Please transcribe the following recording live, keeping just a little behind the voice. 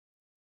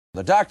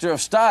The Doctor of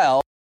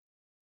Style.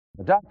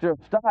 The Doctor of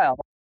Style.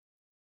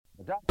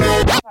 The Doctor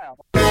of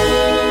Style. We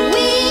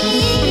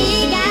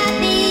got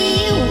the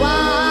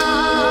award.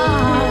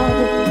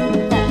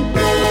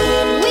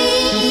 We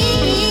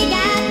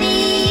got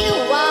the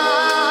award.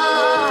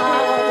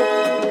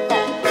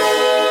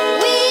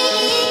 We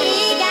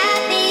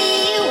got the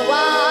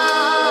award.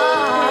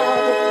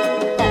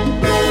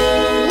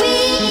 We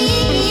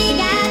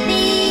got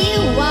the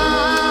award.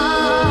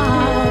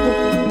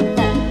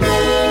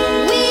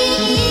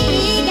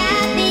 We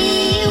got the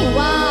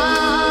award.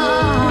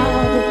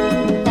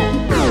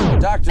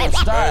 Doctor of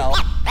Style.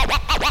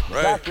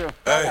 Right. Doctor of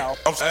Style.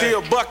 I'm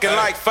still bucking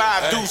like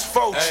 5 deuce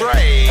 4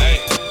 trade.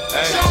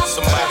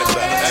 Somebody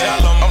better tell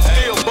them. I'm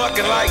still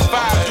bucking like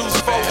 5 deuce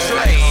 4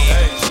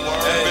 trade.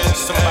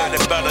 Somebody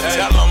better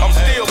tell them. I'm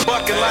still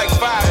bucking like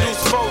 5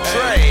 deuce 4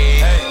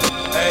 trade.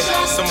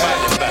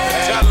 Somebody better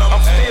tell them.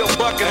 I'm still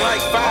bucking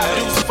like 5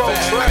 deuce 4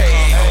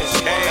 trade.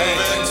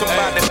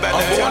 Somebody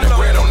better tell them. I'm born and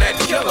bred on that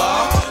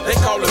killer. They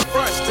call it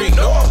Front Street.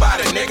 Know about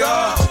it,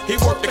 nigga. He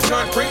worked the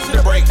concrete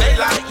to break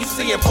daylight. You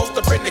see him post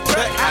up in the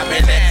cut. I'm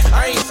in that.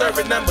 I ain't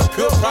serving nothing but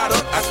good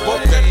product. I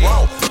spoke that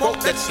raw, spoke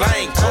that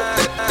slang, coke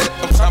that.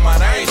 I'm talking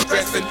about I ain't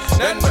stressing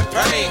nothing but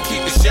pain.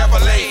 Keep the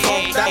Chevrolet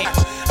on top.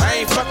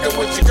 I ain't fucking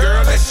with your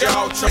girl. That's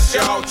y'all trust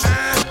y'all.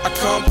 I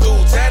come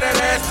through, tear that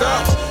ass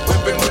up.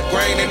 Whipping with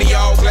grain and he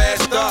all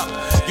glassed up.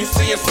 You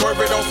see him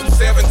swerving on some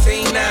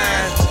 17.9.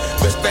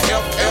 Mr.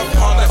 FF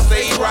Honda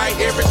say he right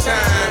every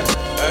time.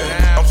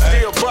 I'm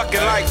still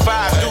bucking like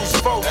 5 deuce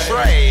 4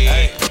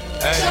 trade.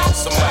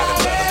 Somebody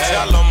better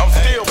tell them. I'm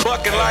still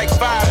bucking like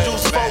 5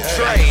 deuce 4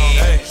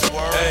 trade.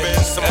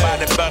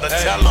 Somebody better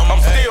tell them.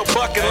 I'm still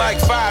bucking like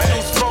 5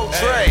 deuce 4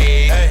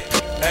 trade.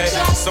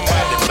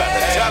 Somebody better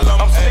tell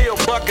them. I'm still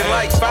bucking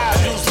like 5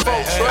 deuce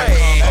 4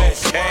 trade.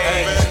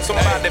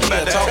 Somebody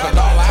better tell them.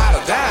 Talking all out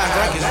of dime,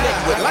 drink his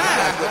liquid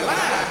lime.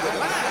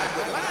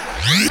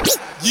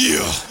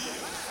 Yeah.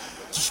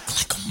 Just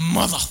like a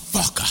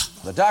motherfucker.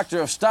 The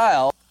Doctor of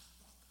Style.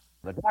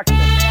 The Doctor of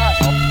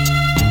Style.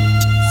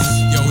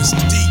 Yo, it's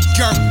D.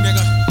 Kirk,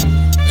 nigga.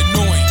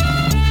 Annoying.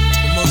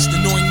 The most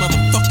annoying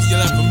motherfucker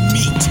you'll ever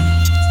meet.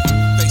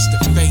 Face to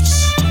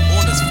face.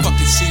 On this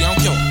fucking city. I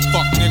don't give a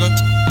fuck, nigga.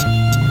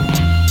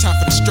 Time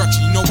for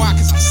destruction. You know why?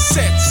 Cause I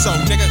said so,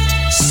 nigga.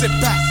 Sit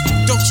back.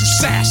 Don't you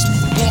sass me,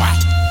 boy.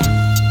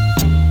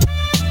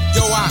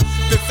 Yo, I've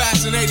been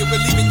fascinated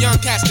with leaving young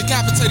cats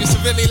decapitated,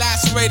 severely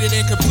lacerated,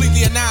 and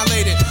completely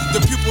annihilated.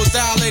 The pupils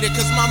dilated,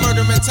 cause my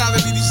murder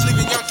mentality, these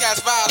leaving young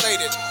cats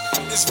violated.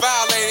 It's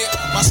violated.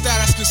 My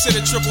status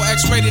considered triple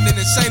X-rated and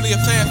insanely a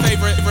fan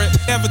favorite.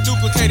 Never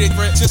duplicated,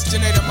 just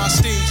generated my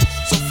steeds.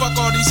 So fuck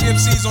all these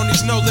MCs on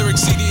these no lyric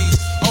CDs.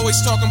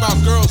 Always talking about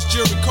girls,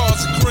 jewelry,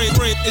 cars, and cream.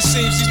 It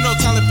seems these no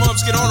talent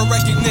bumps get all the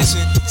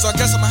recognition. So I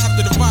guess I'ma have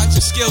to divide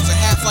your skills in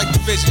half like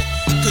division.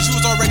 Cause you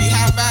was already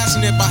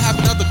half-assing it by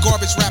having other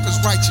garbage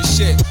rappers write your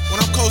shit. When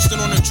I'm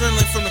coasting on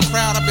adrenaline from the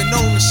crowd, I've been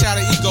known to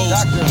shatter egos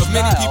of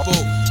many people.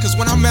 Cause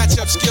when I match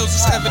up skills,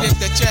 it's evident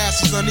that your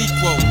ass is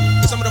unequal.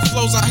 Some of the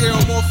flows I hear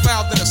are more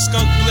foul than a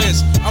skunk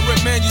bliss. I rip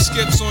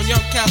manuscripts on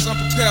young cats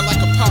unprepared like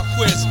a pop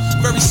quiz.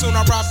 Very soon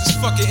I rob this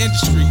fucking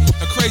industry.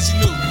 A crazy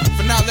new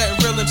for not letting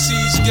real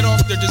MCs get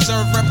off their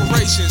deserved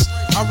reparations.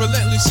 I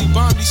relentlessly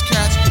bomb these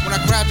cats when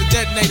I grab the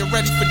detonator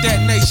ready for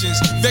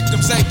detonations.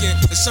 Victims aching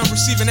and some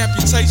receiving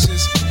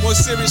amputations. More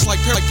serious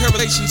like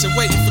paralyzations and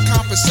waiting for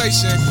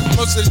compensation.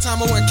 Most of the time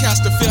I want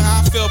cats to feel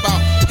how I feel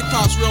about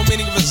hip-hop's real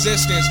meaning of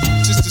existence.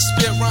 Just to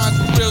spit rhymes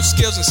with real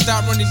skills and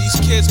stop running these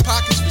kids'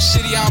 pockets for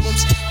shitty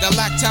albums that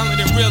lack talent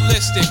and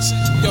realistics.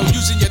 Yo,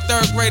 using your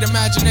third grade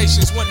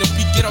imaginations, wanting to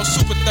be ghetto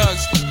super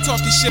thugs.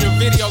 Talking shit in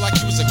video like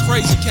you was a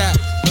crazy cat.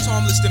 Was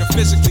homeless than a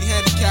physically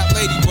handicapped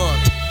ladybug.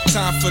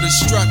 Time for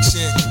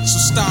destruction, so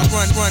stop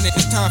running.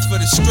 It's time for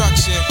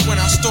destruction. When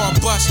I start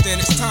busting,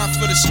 it's time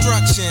for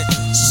destruction.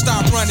 So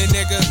stop running,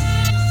 nigga.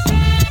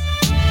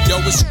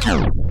 Yo, it's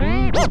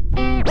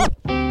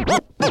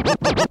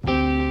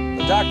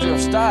The Doctor of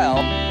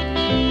Style.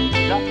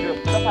 Doctor of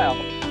Style.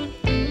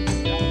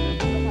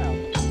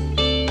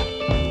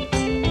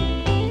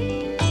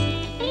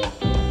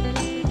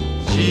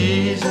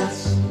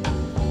 Jesus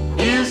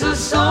is a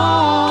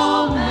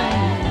soul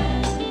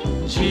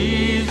man.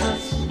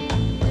 Jesus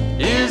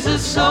is a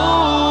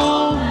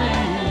soul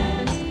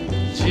man.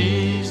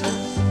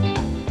 Jesus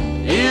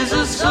is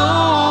a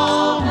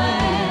soul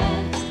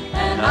man.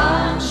 And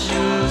I'm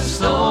sure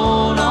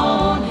sold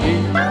on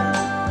him.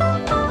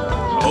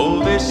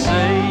 Oh, they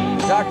say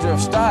Doctor of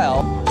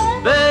Style.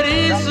 that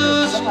he's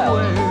a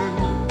square.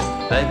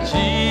 That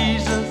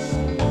Jesus,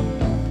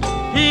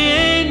 he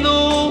ain't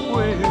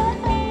nowhere.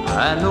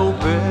 I know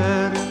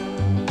better.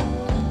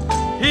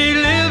 He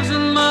lives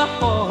in my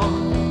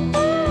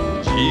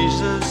heart.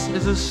 Jesus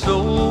is a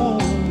soul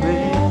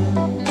man.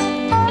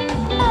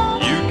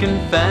 You can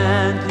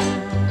find him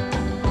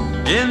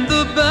in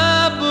the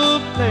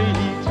Bible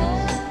pages.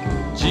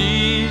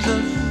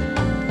 Jesus,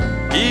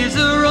 he's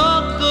a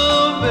rock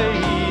of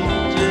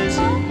ages.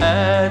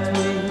 At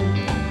me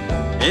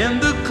in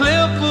the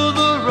cleft of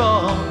the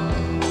rock.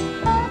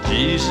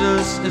 Jesus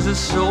Jesus is a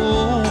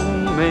soul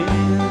man.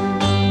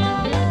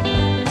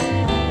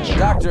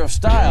 Doctor of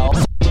Style.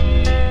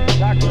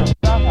 Doctor of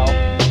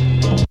Style.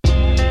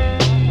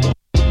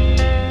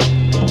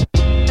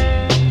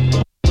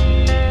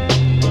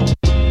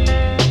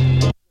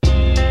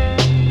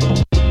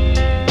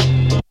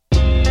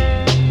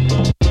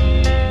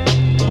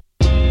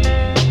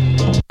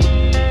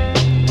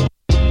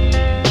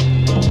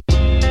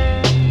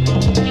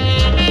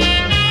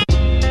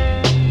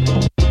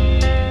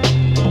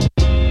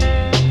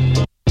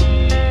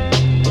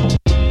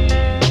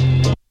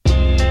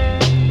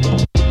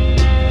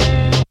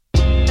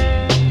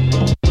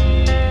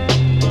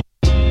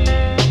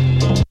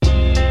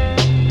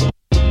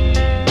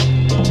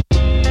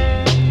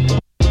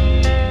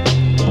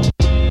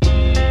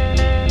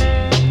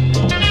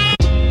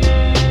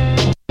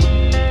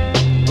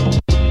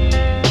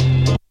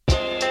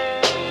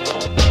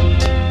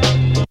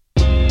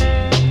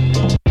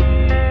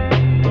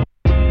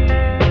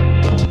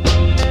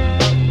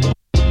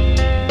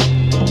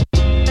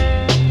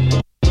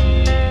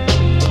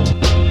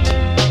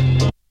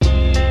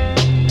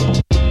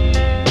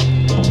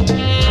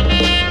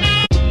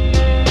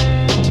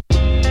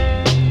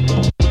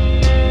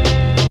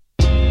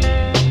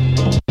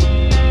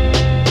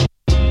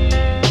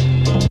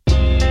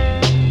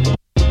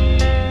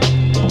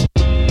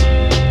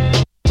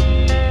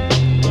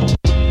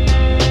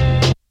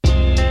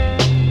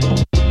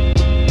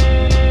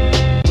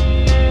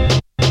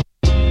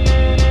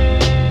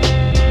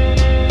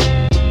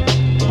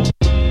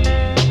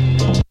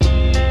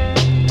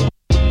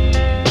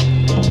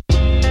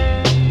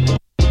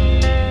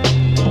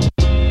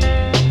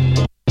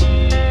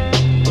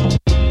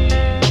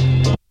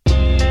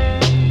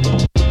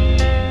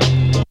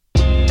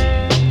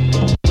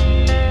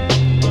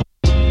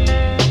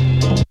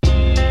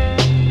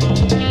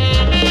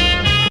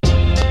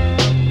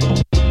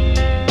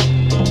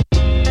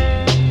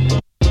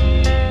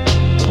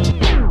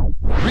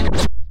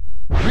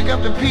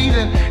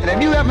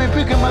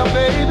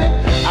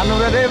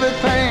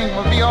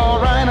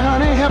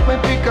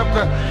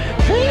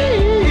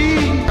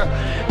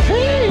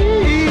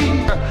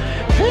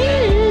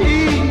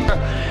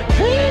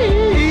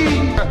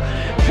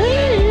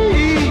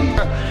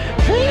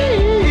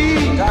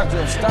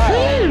 Doctor of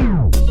Style.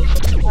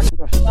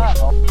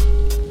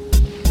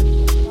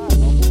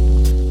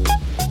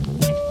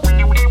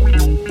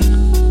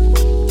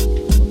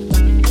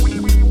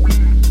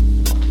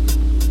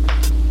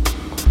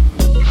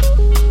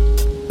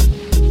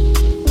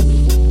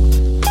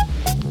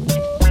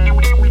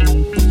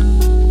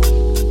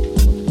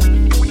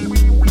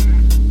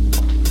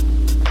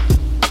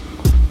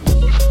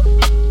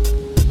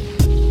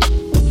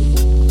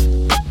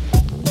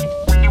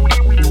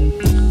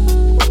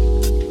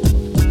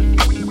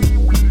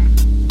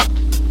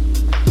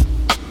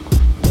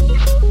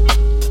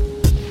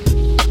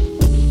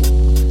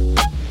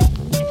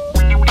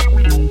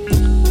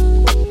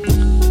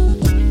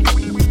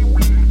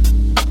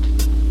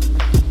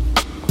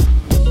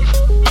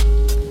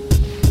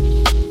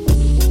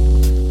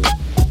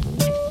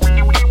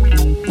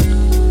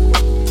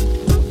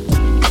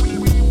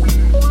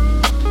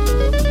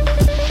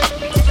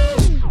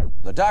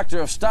 The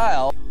Doctor of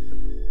Style.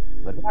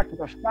 The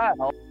Doctor of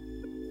Style.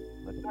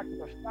 The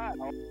Doctor of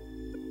Style.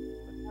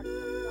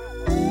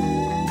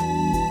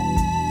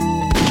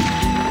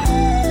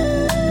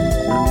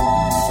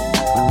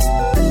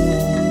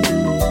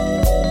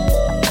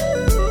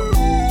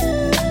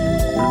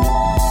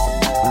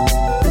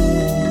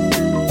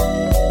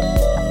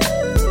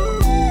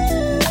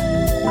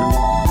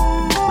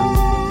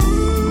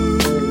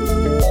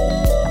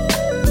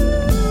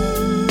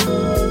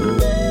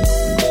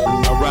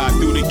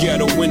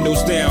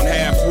 Windows down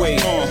halfway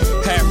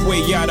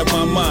out of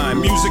my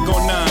mind. Music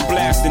on 9,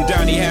 blasting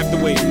Donny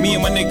Hathaway. Me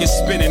and my niggas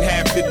spending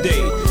half the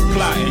day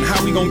plotting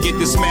how we gon' get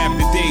this map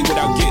today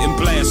without getting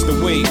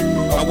blasted away.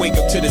 I wake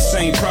up to the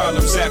same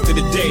problems after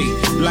the day.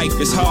 Life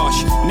is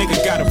harsh,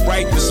 nigga gotta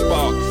write the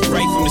spark.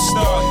 Right from the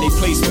start, they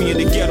placed me in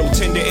the ghetto,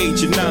 tender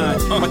age of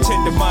 9. My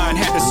tender mind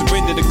had to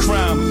surrender to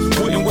crime.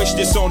 Wouldn't wish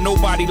this on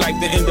nobody like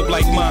the end of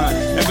like mine.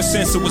 Ever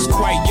since I was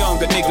quite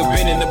young, a nigga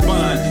been in the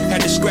bind.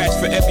 Had to scratch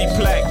for every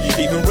plaque.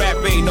 Even rap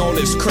ain't all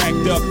it's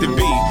cracked up to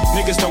be.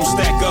 Niggas don't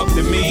stack up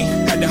to me.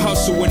 Had to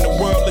hustle in the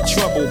world of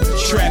trouble.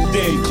 Trapped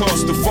in,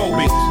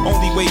 claustrophobic.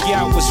 Only way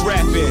out was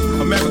rapping.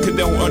 America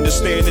don't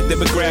understand the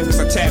demographics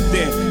I tapped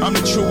in. I'm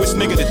the truest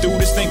nigga to do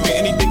this, thinking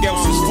anything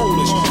else is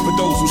foolish. For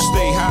those who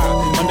stay high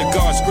under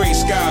God's gray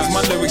skies,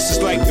 my lyrics is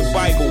like the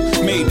Bible,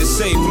 made to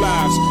save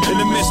lives. In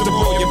the midst of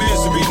all your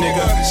misery,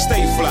 nigga,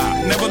 stay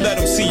fly. Never let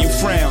them see you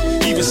frown,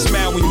 even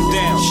smile when you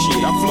down.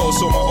 Shit, I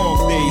floss on my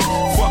off days.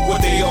 Fuck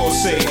what they all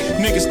say.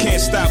 Niggas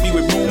can't stop me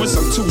with rumors,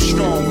 I'm too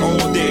strong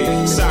all day.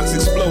 Socks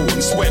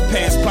exploding,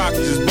 sweatpants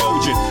pockets is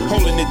bulging.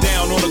 Holding it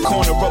down on the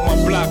corner of my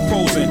block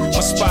posing.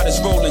 My spot is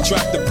rolling,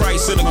 dropped the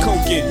price of the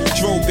coke in.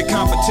 Drove the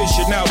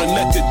competition out and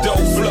let the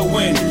dough flow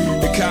in.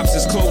 The The cops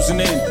is closing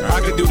in.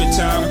 I could do the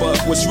time, but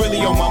what's really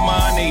on my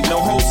mind ain't no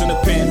holes in the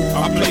pen.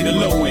 I play the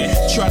low end,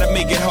 try to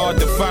make it hard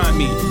to find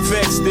me.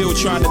 Feds still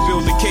trying to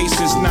build the case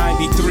since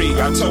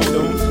 93. I told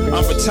them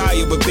I'm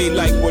retired, but they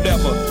like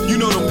whatever. You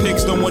know them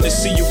pigs don't wanna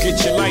see you get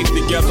your life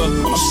together.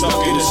 I'm stuck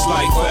in this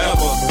life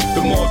forever.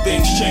 The more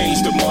things change,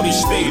 the more they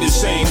stay the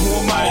same. Who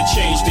am I to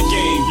change the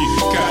game?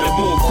 Gotta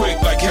move quick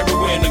like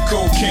heroin and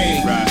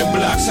cocaine. The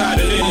block's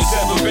hotter than it's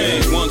ever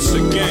been. Once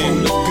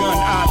again, the gun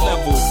eye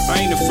level. I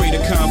ain't afraid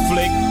of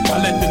conflict. I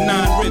let the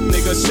 9-rip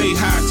nigga say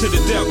hi to the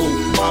devil.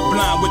 I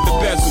blind with the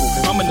bezel.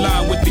 I'm in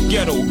line with the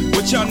ghetto.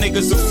 What y'all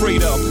niggas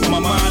afraid of? My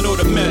mind or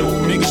the metal?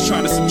 Niggas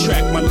trying to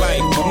subtract my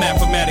life.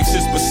 Mathematics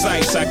is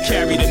precise. I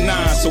carry the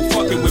 9, so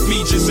fucking with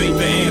me just ain't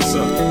the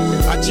answer.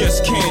 I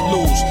just can't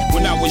lose.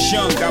 When I was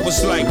young, I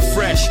was like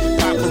fresh.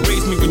 Papa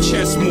raised me with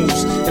chess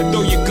moves. And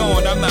though you're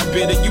gone, I'm not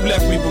bitter. You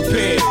left me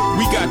prepared.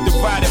 We got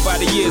divided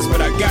by the years, but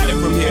I got it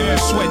from here.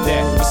 Sweat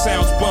that. My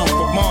sounds bump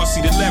from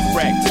Marcy to Left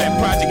Rack to that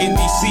project in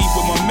DC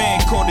where my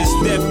man caught his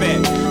death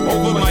at.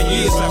 Over my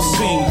years, I've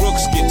seen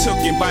rooks get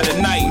taken by the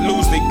night,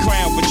 lose their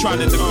crown for trying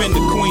to defend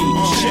the queen.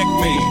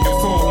 Checkmate and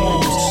 4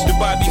 moves. The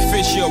Bobby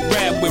Fischer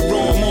rap with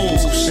raw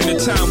moves. In the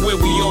time where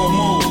we all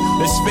move.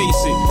 Let's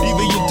face it,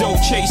 either you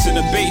dope chasing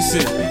or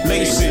basing,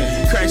 lacing.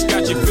 Cracks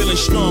got you feeling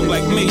strong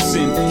like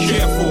Mason.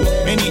 Careful,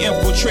 any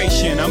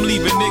infiltration. I'm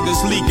leaving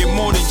niggas leaking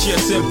more than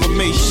just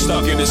information.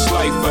 Stuck in this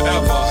life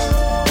forever.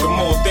 The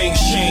more things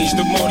change,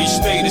 the more they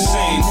stay the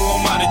same. Who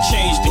am I to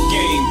change the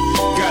game?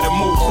 Gotta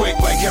move quick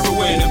like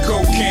heroin and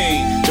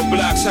cocaine. The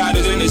block's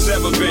hotter than it's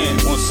ever been.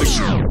 Once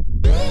again.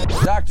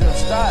 Doctor of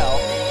Style.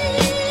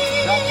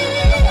 Doctor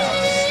of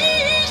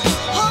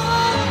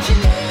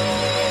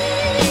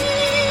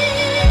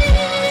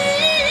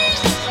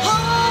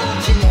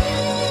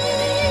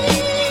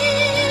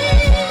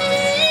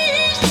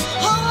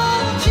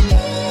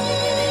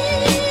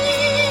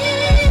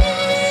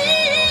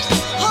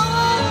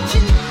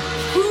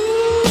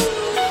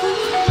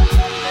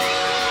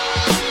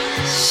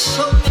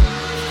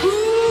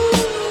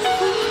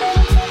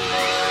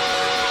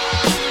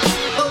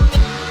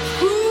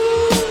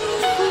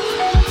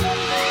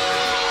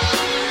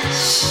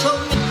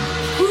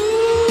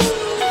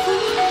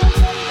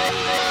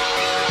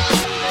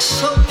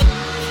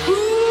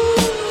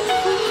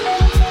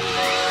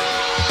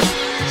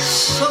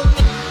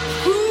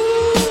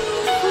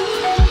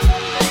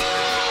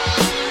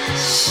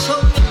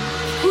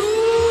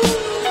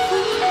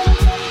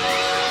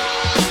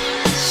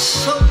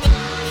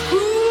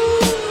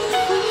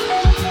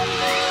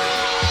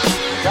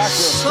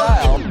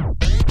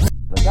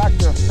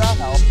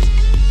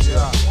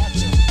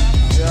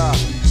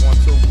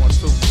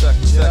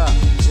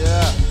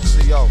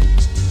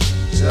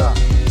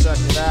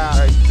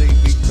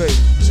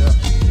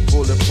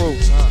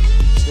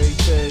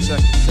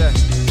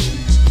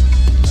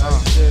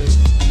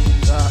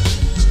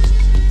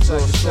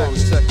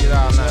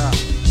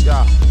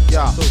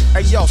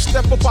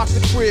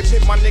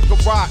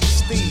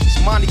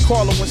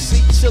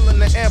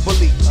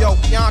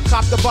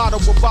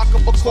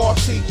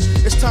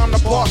it's time to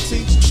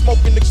party,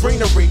 smoking the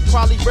greenery,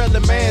 probably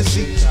relling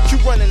Manzi. You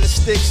running the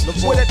sticks,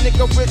 with that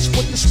nigga rich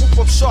with the swoop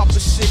of sharper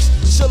six.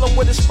 Chillin'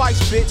 with his spice,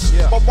 bitch,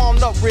 but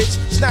walnut rich.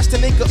 Snatch the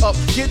nigga up,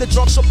 get the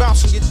drunk so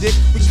bounce on your dick.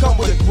 We come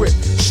with a grip,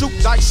 shoot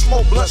dice,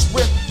 smoke, blunts,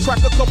 rip.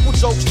 Crack a couple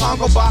jokes, time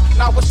go by,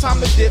 now it's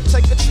time to dip.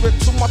 Take a trip,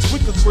 too much we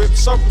could grip,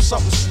 serve him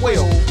something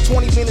swell.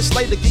 20 minutes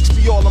later, geeks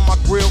be all on my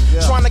grill.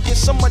 Trying to get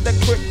some of that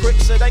quick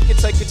so they can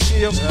take a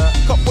chill.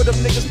 Couple of them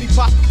niggas be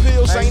popping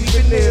pills, ain't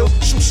even ill.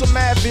 Shoot some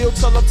Advil,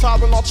 tell them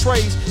tiring all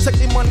trays. Take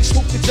their money,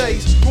 swoop the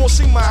J's. You won't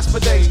see my ass for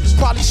days.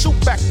 Probably shoot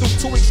back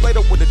through 2 weeks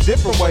later with a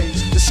different way.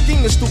 The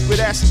scheme is stupid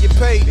ass and get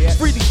paid.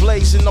 Free the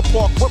blaze in the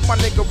park with my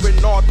nigga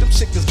Renard. Them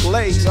chickens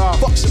glaze.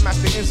 Fuck some at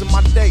the ends of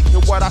my day.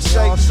 Hear what I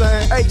say?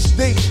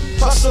 HD,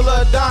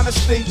 hustler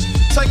dynasty.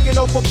 Taking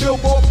over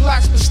Billboard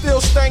plaques, but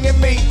still staying in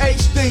me.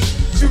 HD,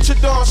 future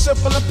dawn,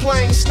 simple and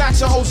plain.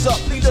 Snatching hoes up,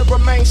 leave the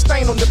remain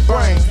stain on the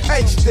brain.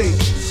 HD,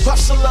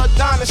 hustler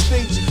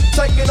dynasty.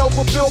 Taking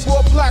over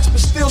Billboard plaques, but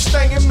still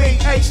staying in me.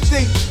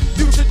 HD,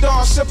 future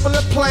dawn, simple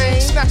and plain.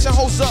 Snatching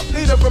hoes up,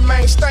 leave the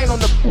remain stain on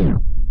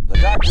the. The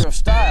Doctor of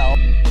Style.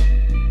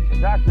 The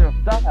Doctor of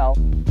Style.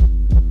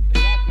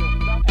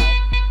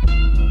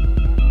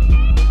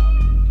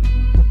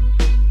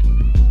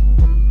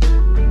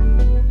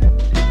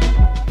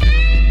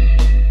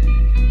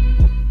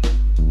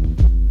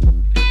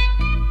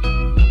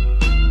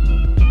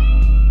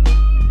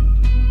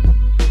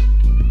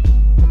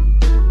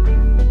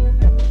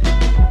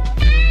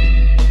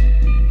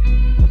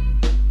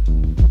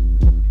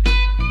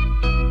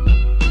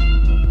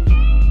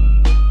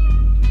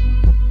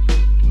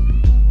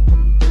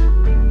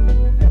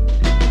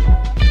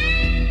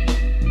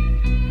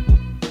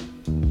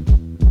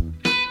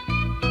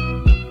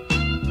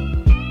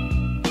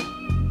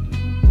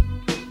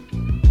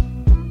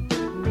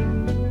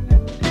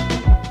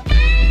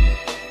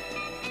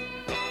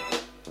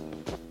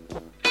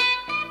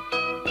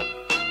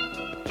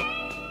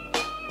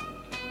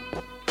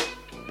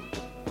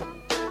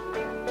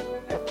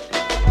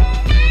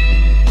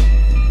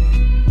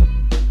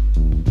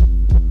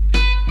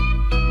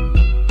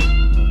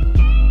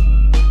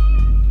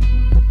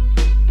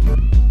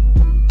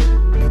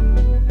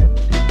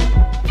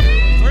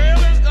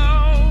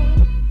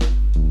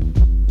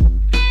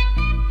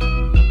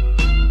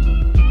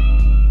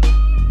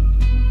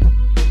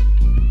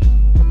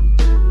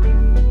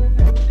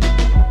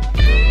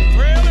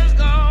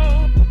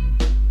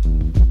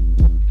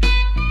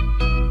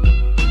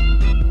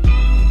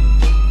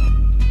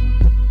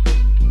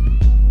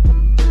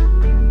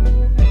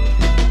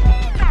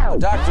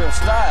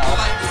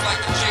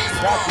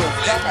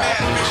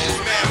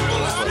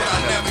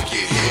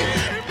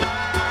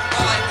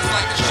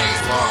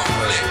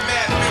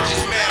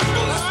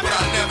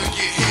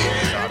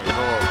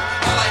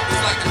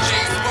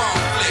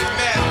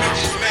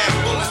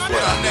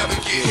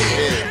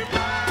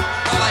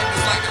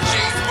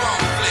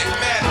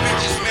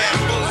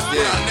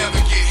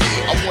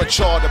 want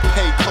y'all to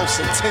pay close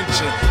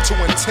attention to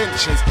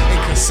intentions and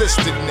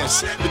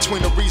consistentness.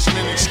 Between the reason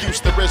and excuse,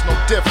 there is no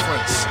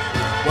difference.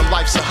 When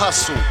life's a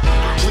hustle,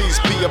 please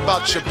be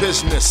about your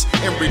business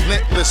and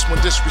relentless when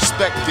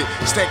disrespected.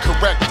 Stand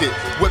corrected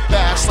with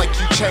bass like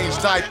you change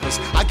diapers.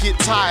 I get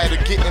tired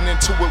of getting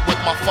into it with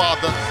my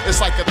father. It's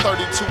like a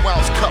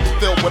 32-ounce cup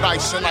filled with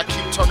ice and I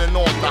keep turning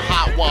on the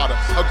hot water.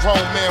 A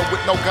grown man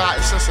with no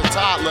guidance since a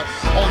toddler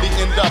only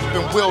end up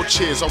in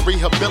wheelchairs or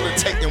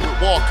rehabilitating with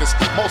walkers.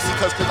 Mostly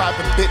cause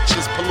conniving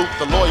bitches pollute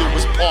the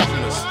lawyer's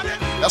partners.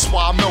 That's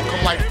why I milk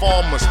them like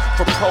farmers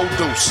for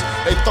produce.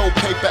 They throw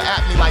paper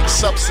at me like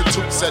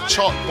substitutes at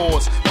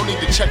chalkboards. No need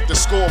to check the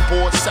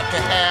scoreboard.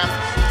 Second half,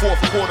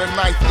 fourth quarter,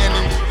 ninth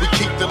inning. We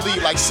keep the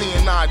lead like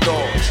seeing eye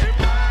dogs.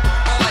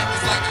 My life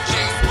is like a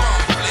James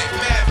Bond flick.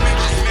 Mad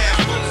bitches, mad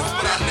bullets,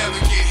 but I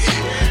never get hit.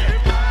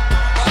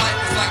 My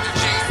life is like a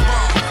James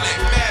Bond flick.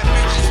 Mad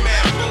bitches,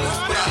 mad bullets,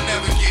 but I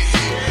never get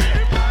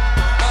hit.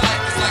 My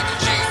life is like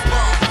a James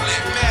Bond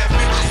flick. Mad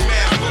bitches,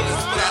 mad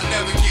bullets, but I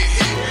never get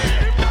hit.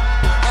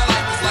 My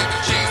life is like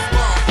a James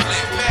Bond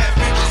flick. Mad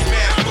bitches,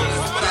 mad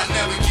bullets, but I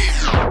never get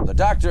hit. The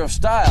Doctor of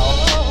Style.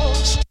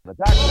 The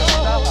Doctor of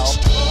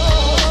Style.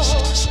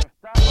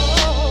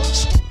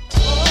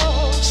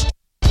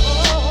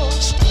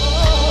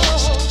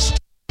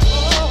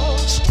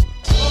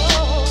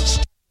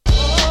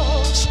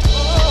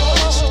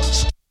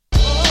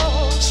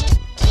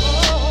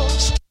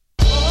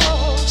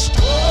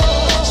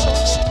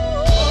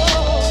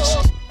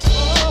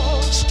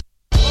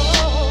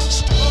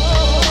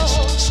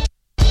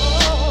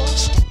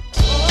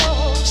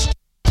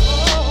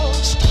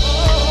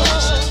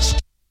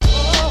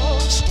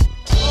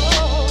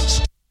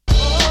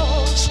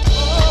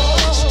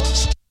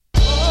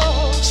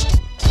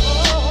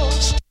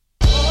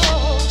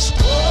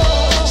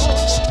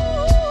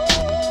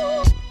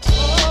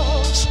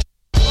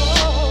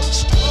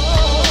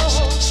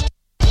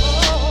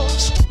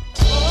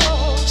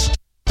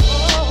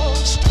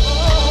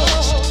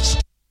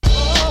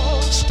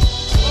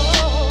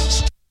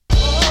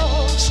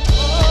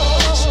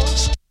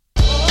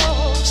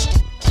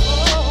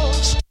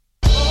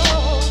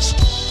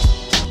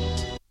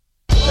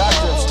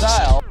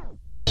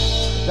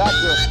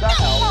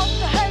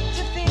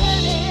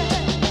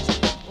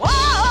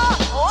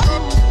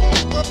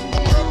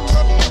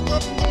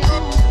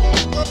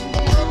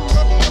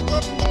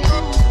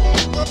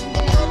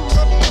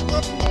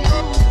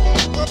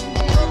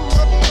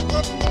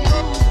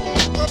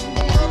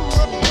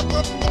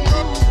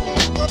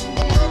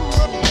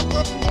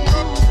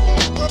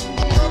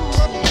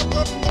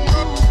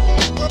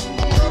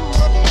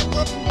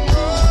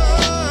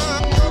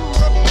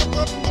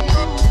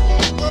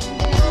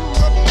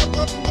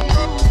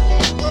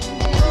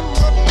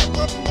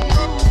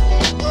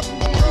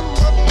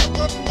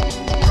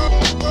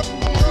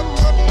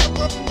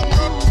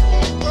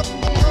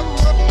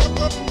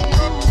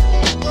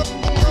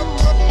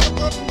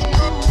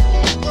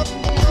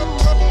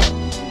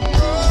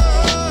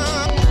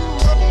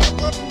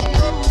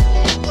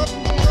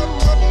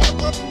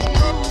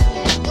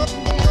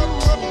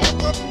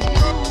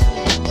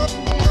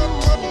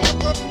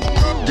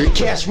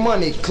 Cash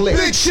Money click.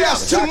 Big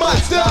shouts to my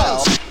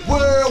thugs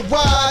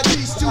worldwide,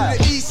 east to the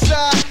east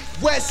side,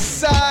 west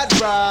side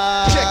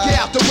ride. Check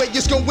out the way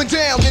it's going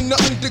down in the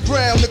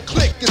underground. The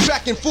click is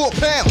back in 4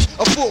 pounds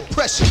of full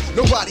pressure.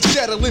 Nobody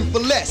settling for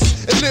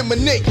less.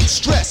 Eliminate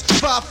stress.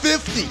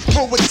 550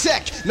 for a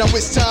tech. Now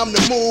it's time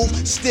to move,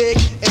 stick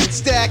and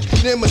stack.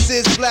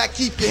 Nemesis black,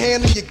 keep your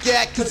hand on your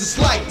gat, cause it's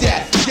like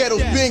that.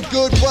 Ghetto's been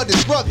good, but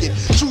it's rugged.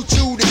 True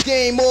to the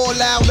game, all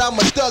out,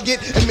 I'ma thug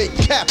it and make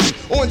it happen.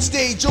 On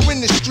stage or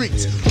in the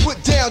streets.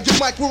 Put down your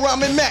mic where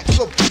I'm in max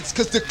for beats,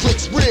 cause the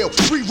click's real.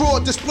 Free raw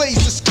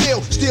displays the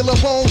skill. Steal a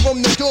bone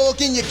from the dog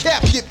and your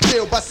cap get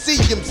peeled by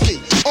CMC.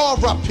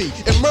 R.I.P.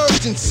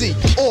 Emergency.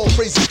 All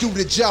praises due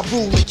to Ja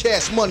Rule and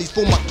Cash Money's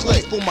for my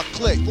click, for my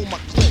click, for my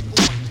click.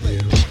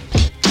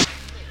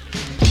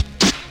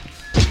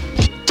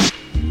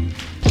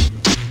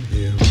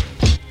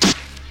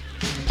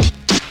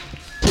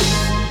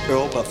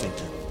 Earl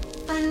Buffington.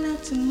 I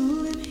love to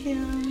move in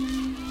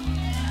him.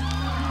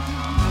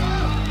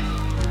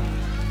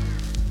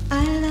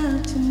 I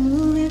love to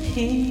move with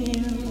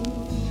him.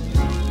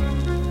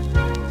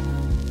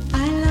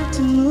 I love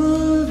to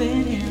move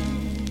in him.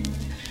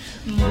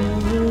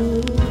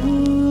 Move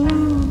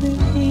in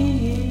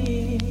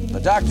him. The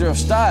Doctor of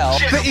Style.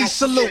 The East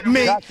salute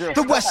me,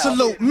 the West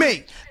salute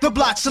me, the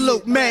Block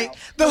salute me,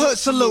 the Hood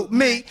salute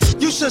me.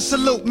 You should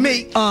salute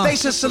me, they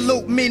should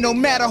salute me no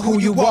matter who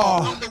you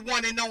are. I'm the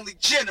one and only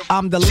general.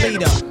 I'm the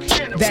leader,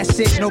 that's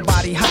it,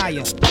 nobody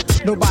higher.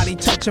 Nobody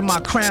touching my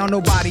crown,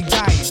 nobody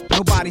dying.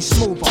 Nobody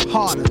smoother,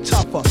 harder,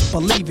 tougher,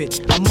 believe it.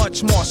 I'm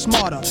much more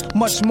smarter,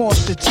 much more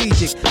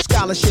strategic.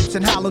 Scholarships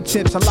and hollow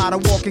tips, a lot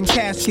of walking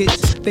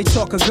caskets. They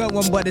talk a good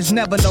one, but it's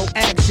never no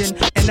action.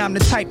 And I'm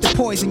the type to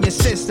poison your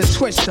sister,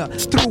 twist her,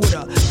 through with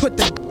her, put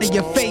the in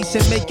your face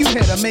and make you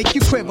hit her, make you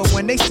quiver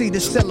when they see the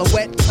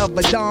silhouette of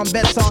a Don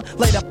Besson.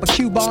 Light up a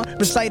Cuban,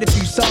 recite a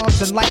few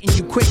psalms, enlighten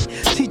you quick.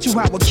 Teach you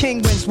how a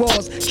king wins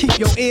wars. Keep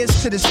your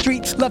ears to the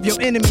street, love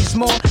your enemies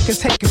more, cause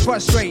hate can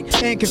frustrate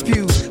and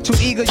confuse. Too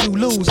eager you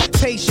lose,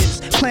 patience,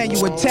 plan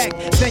you attack,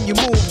 then you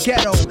move.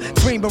 Ghetto,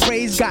 Green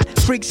Berets got,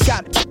 freaks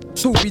got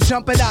who be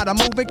jumping out of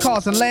moving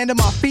cars and landing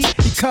my feet.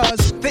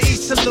 Because the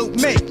East salute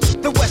me,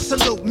 the West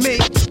salute me,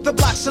 the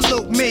Block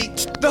salute me,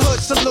 the Hood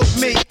salute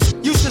me.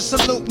 You should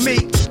salute me,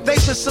 they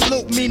should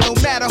salute me no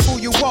matter who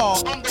you are.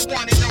 I'm the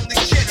one and only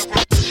general.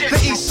 The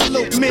East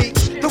salute me,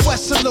 the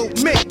West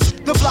salute me,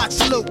 the Block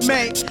salute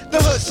me,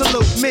 the Hood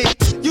salute me.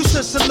 You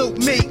should salute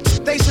me,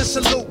 they should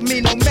salute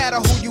me no matter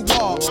who you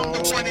are. I'm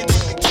the one and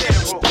only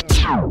general.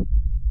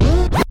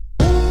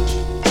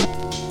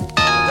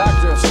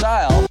 Doctor of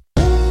Style.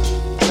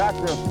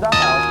 Doctor of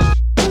Style.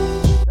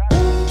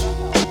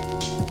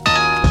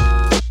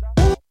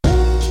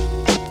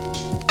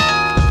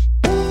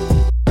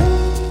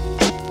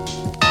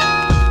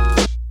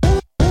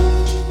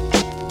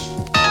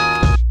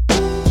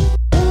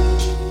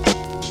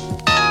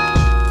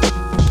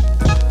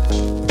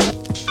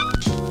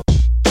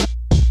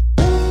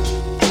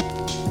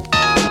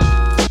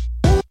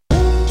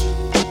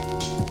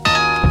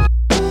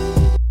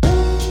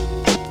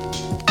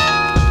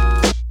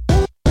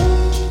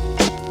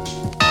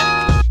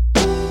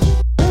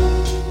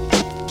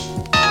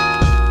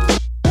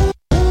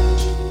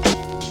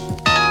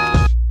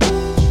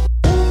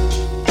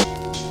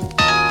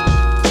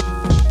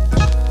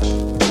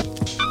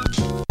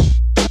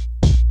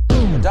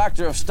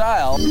 Doctor of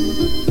Style.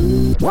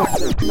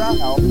 Doctor of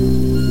Style.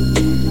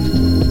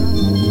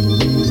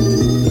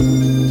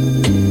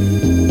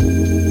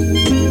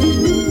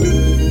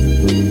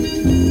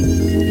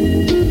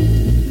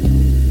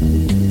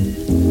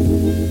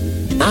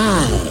 I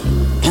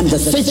am the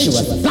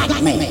sensuous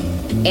black man.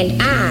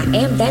 And I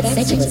am that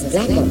sensuous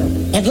black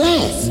woman. At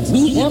last,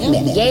 we have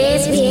met.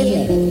 Yes, we have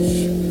met.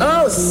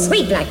 Oh,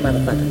 sweet black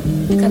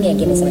motherfucker. Come here and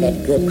give me some of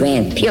that good,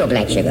 grand, pure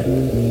black sugar.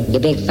 You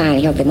big, fine,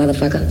 healthy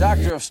motherfucker.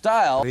 Doctor of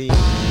Style.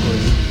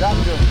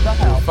 Doctor of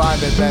Style.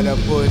 Find a better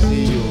pussy,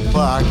 you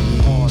fuck.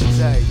 On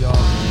say, y'all.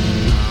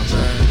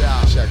 Check it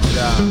out. Check it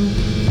out.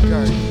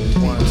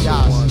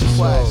 One,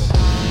 Quest.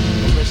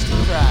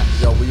 Mr.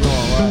 Cracks. Yo, we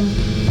on, right?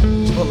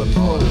 Pull up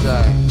all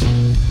day.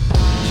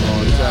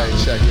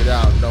 Check it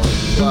out. No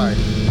play.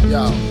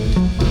 Yo.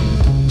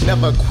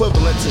 Never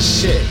equivalent to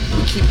shit.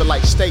 We keep it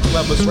like steak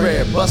levels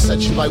rare. Bust at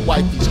you like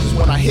wifeys, cause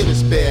when I hit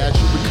it's bad.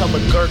 You become a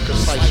Gurkha,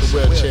 slice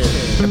your wheelchair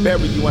and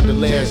bury you under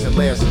layers and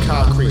layers of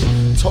concrete.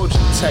 Told you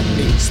the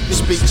technique.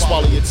 Speak,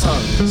 swallow your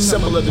tongue.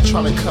 Similar to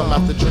trying to come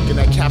after drinking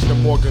that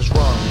Captain Morgan's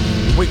rum.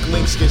 Weak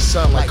links get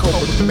sun like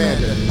Cobra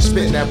Commander.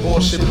 Spitting that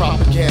bullshit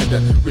propaganda.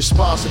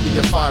 Response will be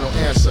your final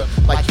answer.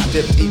 Like you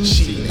dipped each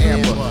sheet in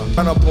amber.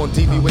 Run up on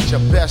DV with your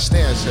best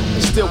answer.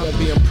 And still won't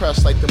be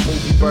impressed like the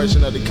movie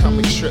version of the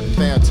comic strip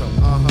Phantom.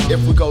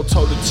 If we go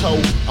toe to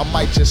toe, I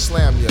might just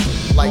slam you.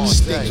 Like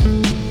Sticky.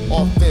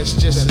 Offense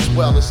just as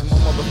well as my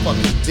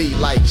motherfucking D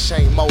like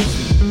Shane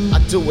Mosley. I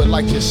do it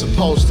like it's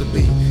supposed to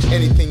be.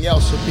 Anything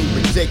else would be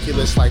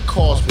ridiculous like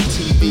cars with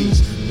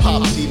TVs,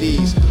 pop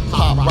CDs,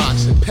 pop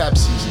rocks and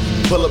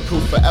Pepsis.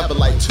 Bulletproof forever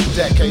like 2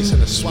 decades in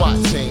a SWAT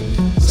team.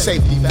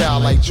 Safety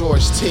valve like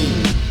George T.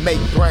 Make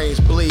brains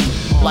bleed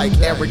like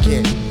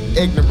arrogant,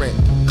 ignorant.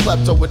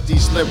 Klepto with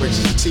these lyrics.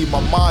 See my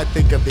mind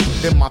think of it,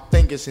 then my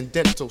fingers and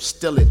dental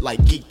still it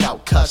like geeked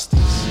out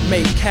custies.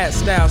 Make cat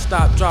style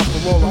stop, drop,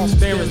 and roll on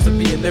spirits to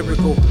be a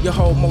lyrical. Your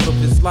whole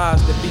motive is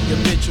lies to be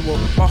habitual.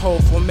 My whole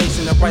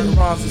formation of right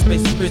rhymes is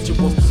basic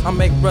rituals. I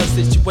make rough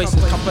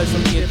situations complex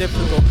from being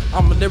difficult.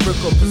 I'm a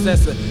lyrical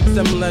possessor,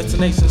 similar to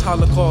nations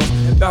holocaust.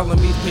 And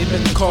battling me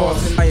payment the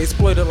cause. And I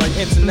exploit it like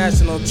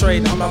international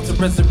trade. I'm out to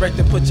resurrect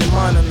and put your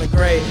mind on the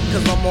grave.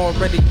 Cause I'm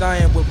already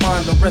dying with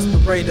mind on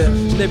respirator.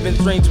 Living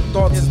dreams with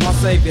thoughts is my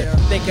savior.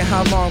 Thinking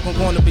how long I'm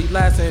gonna be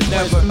lasting.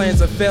 Never plans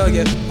of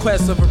failure.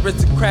 Quest of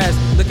aristocrats.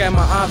 Look at my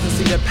eyes and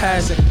see their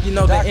passion. You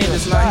know the end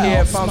is not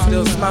here if I'm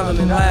still smiling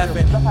and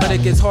laughing. But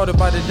it gets harder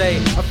by the day.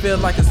 I feel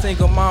like a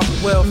single mom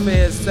for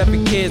welfare.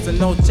 7 kids and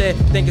no check.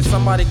 Thinking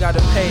somebody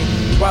gotta pay.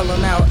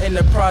 Wildin' out in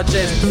the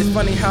projects. It's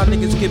funny how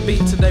niggas get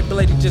beat to their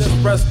blade just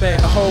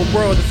respect. The whole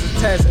world is a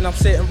test and I'm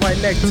sitting right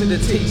next to the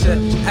teacher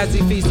as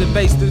he feeds the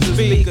bass through the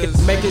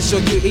speakers. Making sure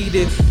you eat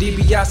it.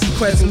 DiBiase,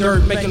 Quest, and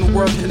Dirt, making the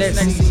world connect.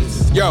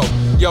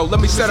 Yo, let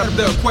me set up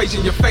the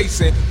equation you're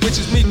facing, which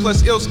is me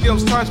plus ill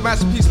skills times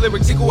masterpiece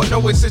lyrics equal a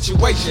no-win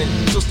situation.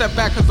 So step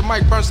back cause the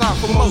mic burns hot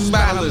for most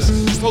battlers.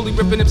 Slowly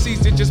ripping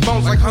MCs to just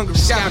bones like hungry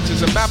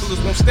scavengers. And babblers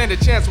won't stand a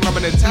chance when I'm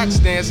in an attack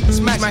stance.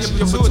 Smash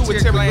your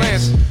pituitary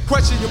glance.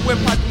 Crushing your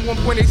windpipe in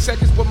 1.8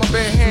 seconds with my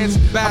bare hands.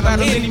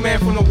 Battle any man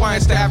from the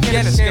Wines to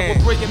Afghanistan.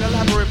 We're breaking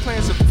elaborate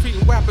plans of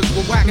defeating rappers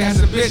with whack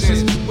as a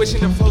business.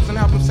 Wishing the flows and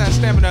albums had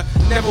stamina,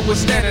 never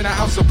withstanding an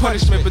ounce of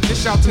punishment. But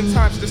dish out 10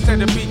 times to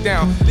stand a beat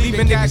down,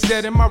 leaving niggas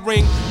dead in my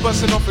ring,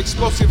 busting off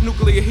explosive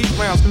nuclear heat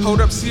rounds.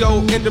 Hold up,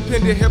 CO,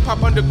 independent hip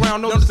hop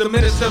underground, known as the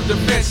Minister of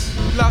Defense.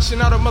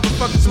 Lashing out at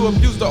motherfuckers who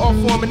abuse the art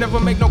form and never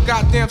make no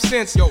goddamn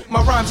sense. Yo,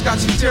 my rhymes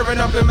got you tearing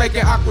up and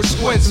making awkward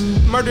squints.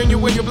 Murdering you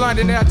when you're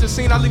blinded at the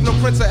scene. I leave no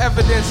prints of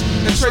evidence.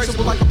 And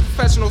traceable like a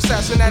professional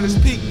assassin at his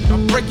peak.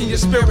 I'm breaking your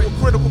spirit with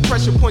critical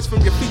pressure points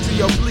from your feet to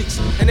your obliques.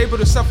 And able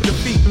to suffer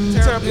defeat.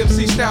 Tear up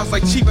MC styles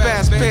like cheap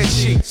ass bed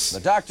sheets. The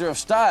Doctor of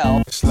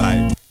Style. It's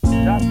like,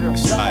 Doctor of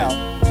Style.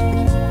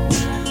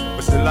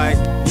 What's it like?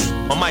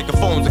 My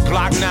microphone's a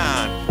Glock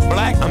 9.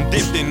 Black, I'm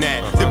dipped in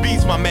that. The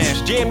beats my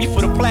mash. Jam you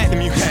for the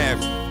platinum you have.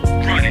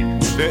 Run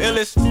it. The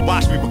illest,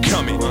 watch me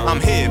becoming.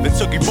 I'm here, then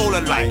took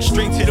Ebola like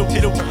straight to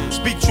the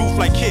speak truth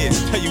like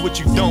kids. Tell you what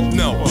you don't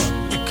know.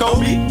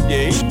 Kobe,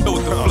 yeah, he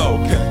knows the flow.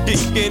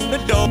 Kick in the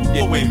door,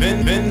 yeah,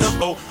 waving the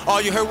flow.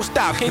 All you heard was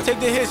stop, can't take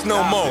the hits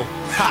no more.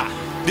 Ha!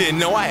 Didn't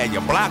know I had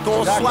your block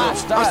on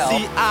slot. I'm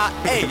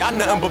CIA, I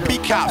nothing but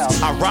beat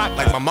cops. I rock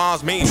like my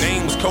mom's main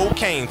name was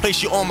cocaine.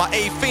 Place you on my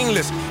A-Fiend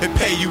list and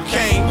pay you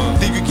cane.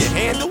 Think you can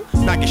handle?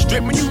 Not get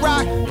stripped when you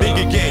rock? Think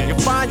again, you'll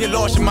find you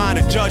lost your mind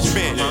in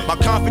judgment. My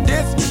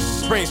confidence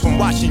springs from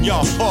watching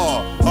y'all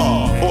fall.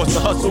 Force to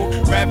hustle,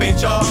 rap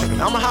ain't y'all.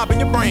 I'ma hop in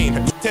your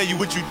brain, tell you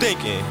what you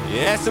thinking.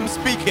 Yeah, some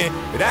speaking,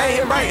 but I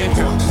ain't writing.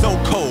 So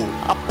cold,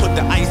 I put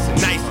the ice in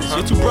ices.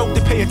 You're too broke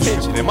to pay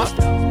attention. And my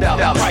style,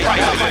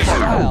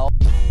 Style.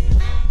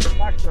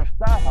 Doctor of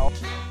Style.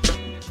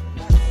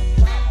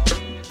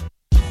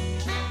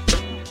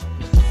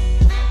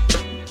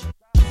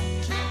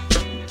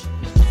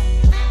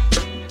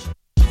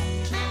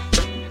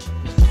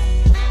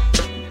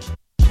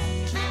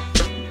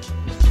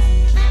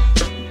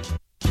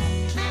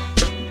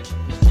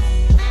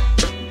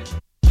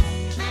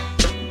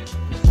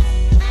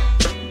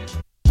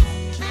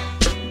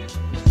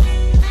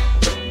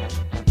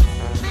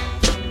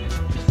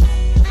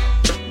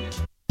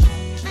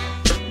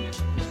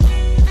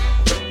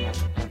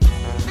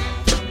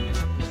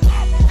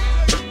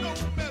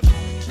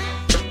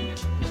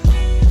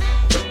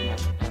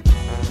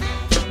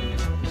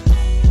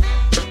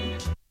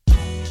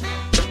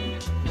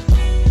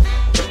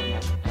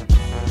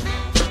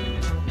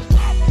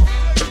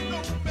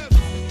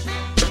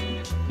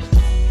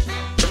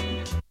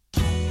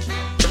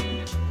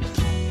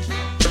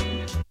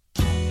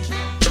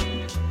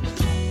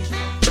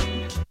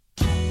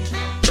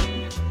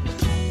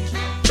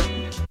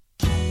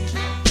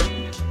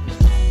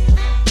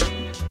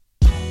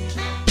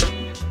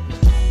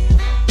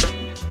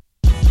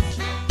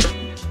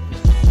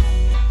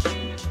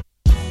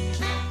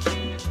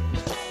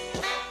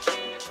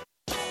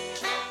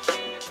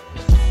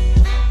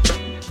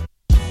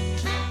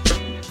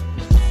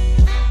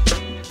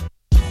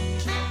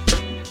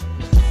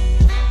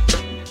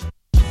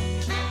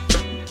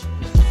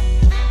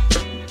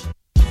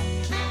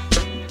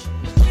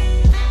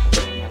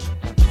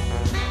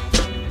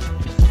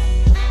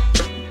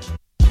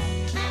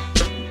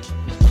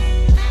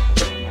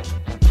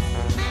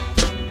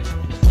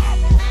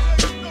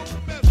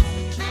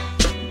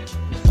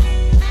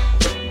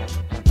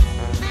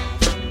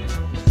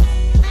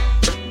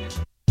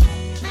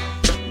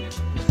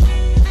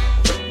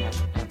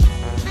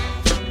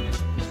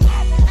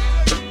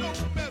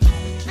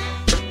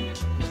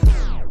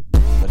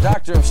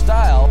 Doctor of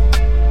Style.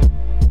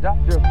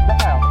 Doctor of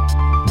Style.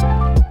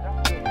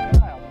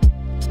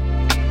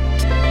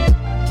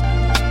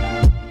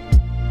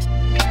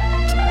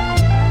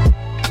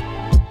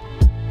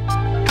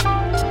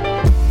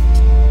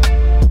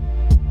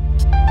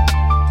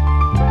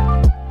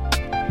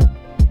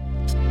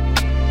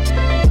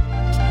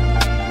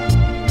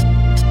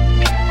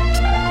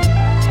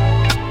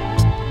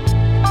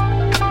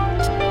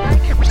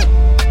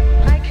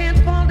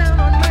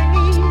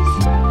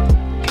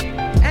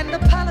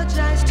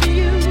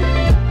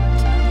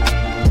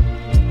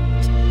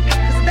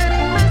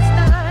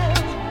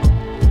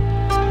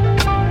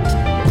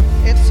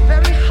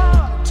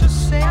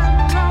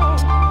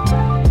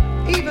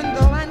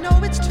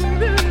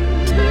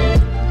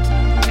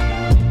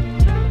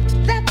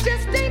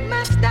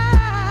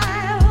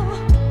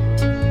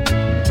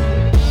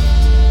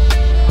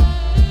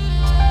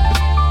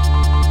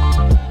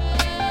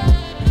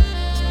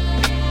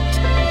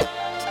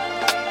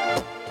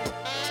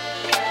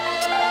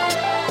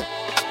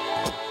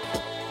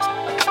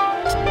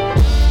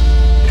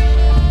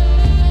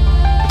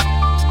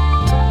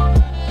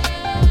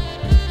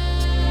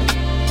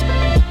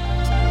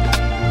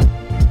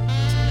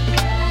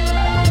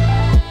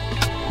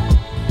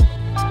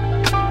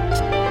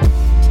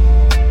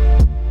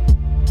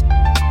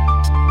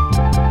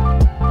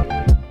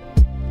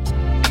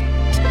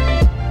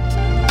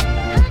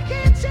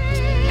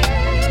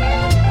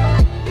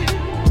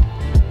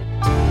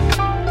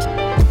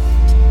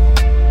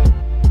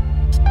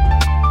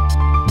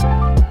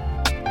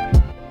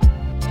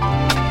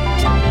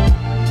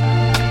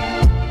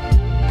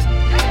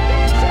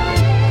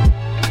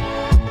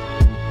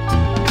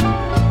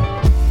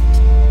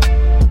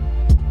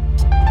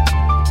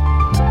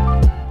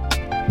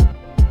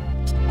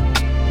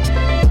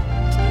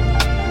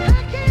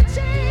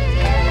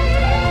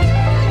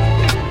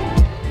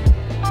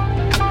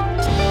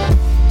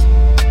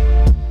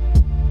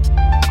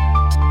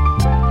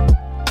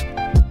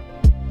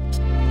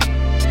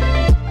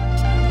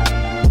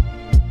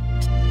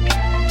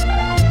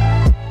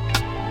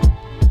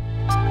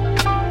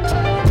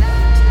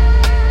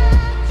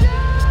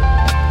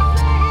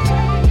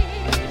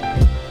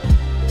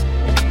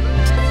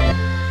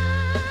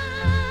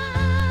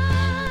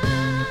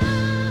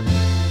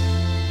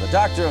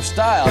 Doctor of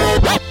Style.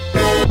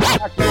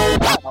 Doctor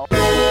of Style. We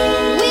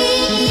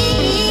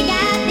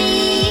got the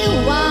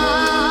award.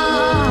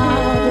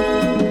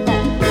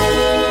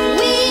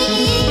 We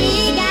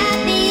got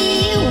the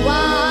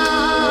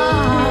award.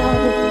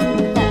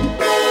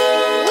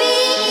 We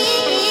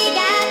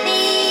got the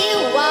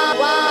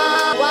award.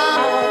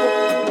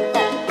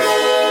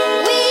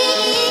 We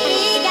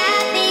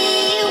got the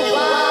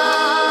award.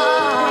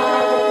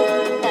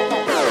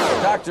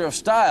 Doctor of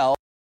Style.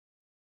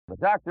 The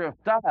Doctor of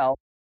Style.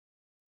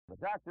 The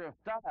Doctor of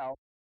Style.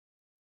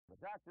 The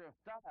Doctor of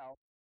Style.